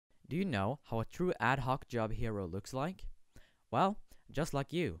Do you know how a true ad hoc job hero looks like? Well, just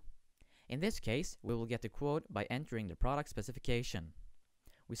like you. In this case, we will get the quote by entering the product specification.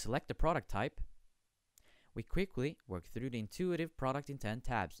 We select the product type. We quickly work through the intuitive product intent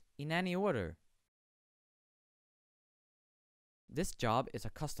tabs in any order. This job is a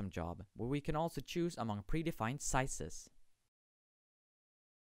custom job, where we can also choose among predefined sizes.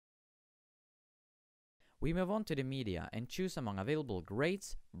 We move on to the media and choose among available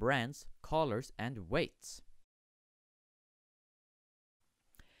grades, brands, colors, and weights.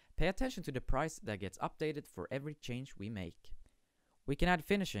 Pay attention to the price that gets updated for every change we make. We can add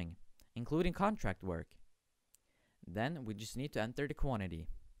finishing, including contract work. Then we just need to enter the quantity.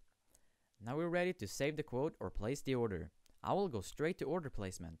 Now we're ready to save the quote or place the order. I will go straight to order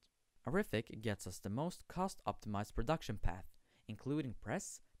placement. arifiQ gets us the most cost-optimized production path, including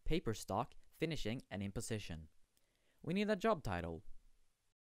press, paper stock, finishing, and imposition. We need a job title.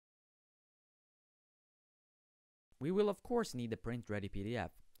 We will of course need the print-ready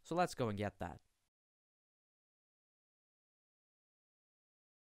PDF, so let's go and get that.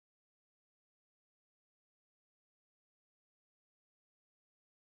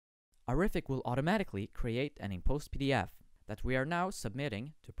 arifiQ will automatically create an imposed PDF that we are now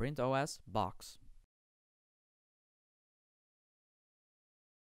submitting to PrintOS Box.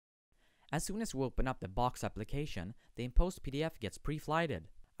 As soon as we open up the Box application, the imposed PDF gets pre-flighted.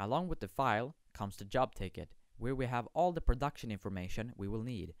 Along with the file comes the job ticket, where we have all the production information we will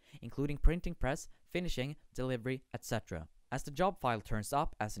need, including printing press, finishing, delivery, etc. As the job file turns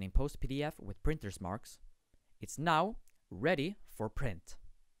up as an imposed PDF with printer's marks, it's now ready for print.